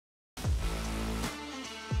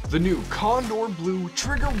The new KONDOR Blue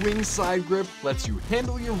Trigger Wing Side Grip lets you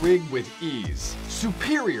handle your rig with ease.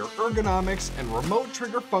 Superior ergonomics and remote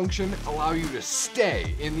trigger function allow you to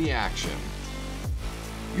stay in the action.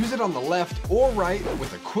 Use it on the left or right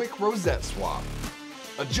with a quick rosette swap.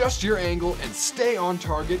 Adjust your angle and stay on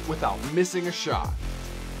target without missing a shot.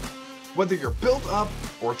 Whether you're built up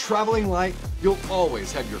or traveling light, you'll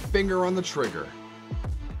always have your finger on the trigger.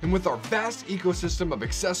 And with our vast ecosystem of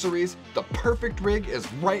accessories, the perfect rig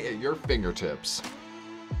is right at your fingertips.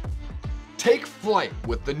 Take flight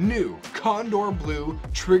with the new KONDOR Blue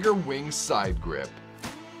Trigger Wing Side Grip.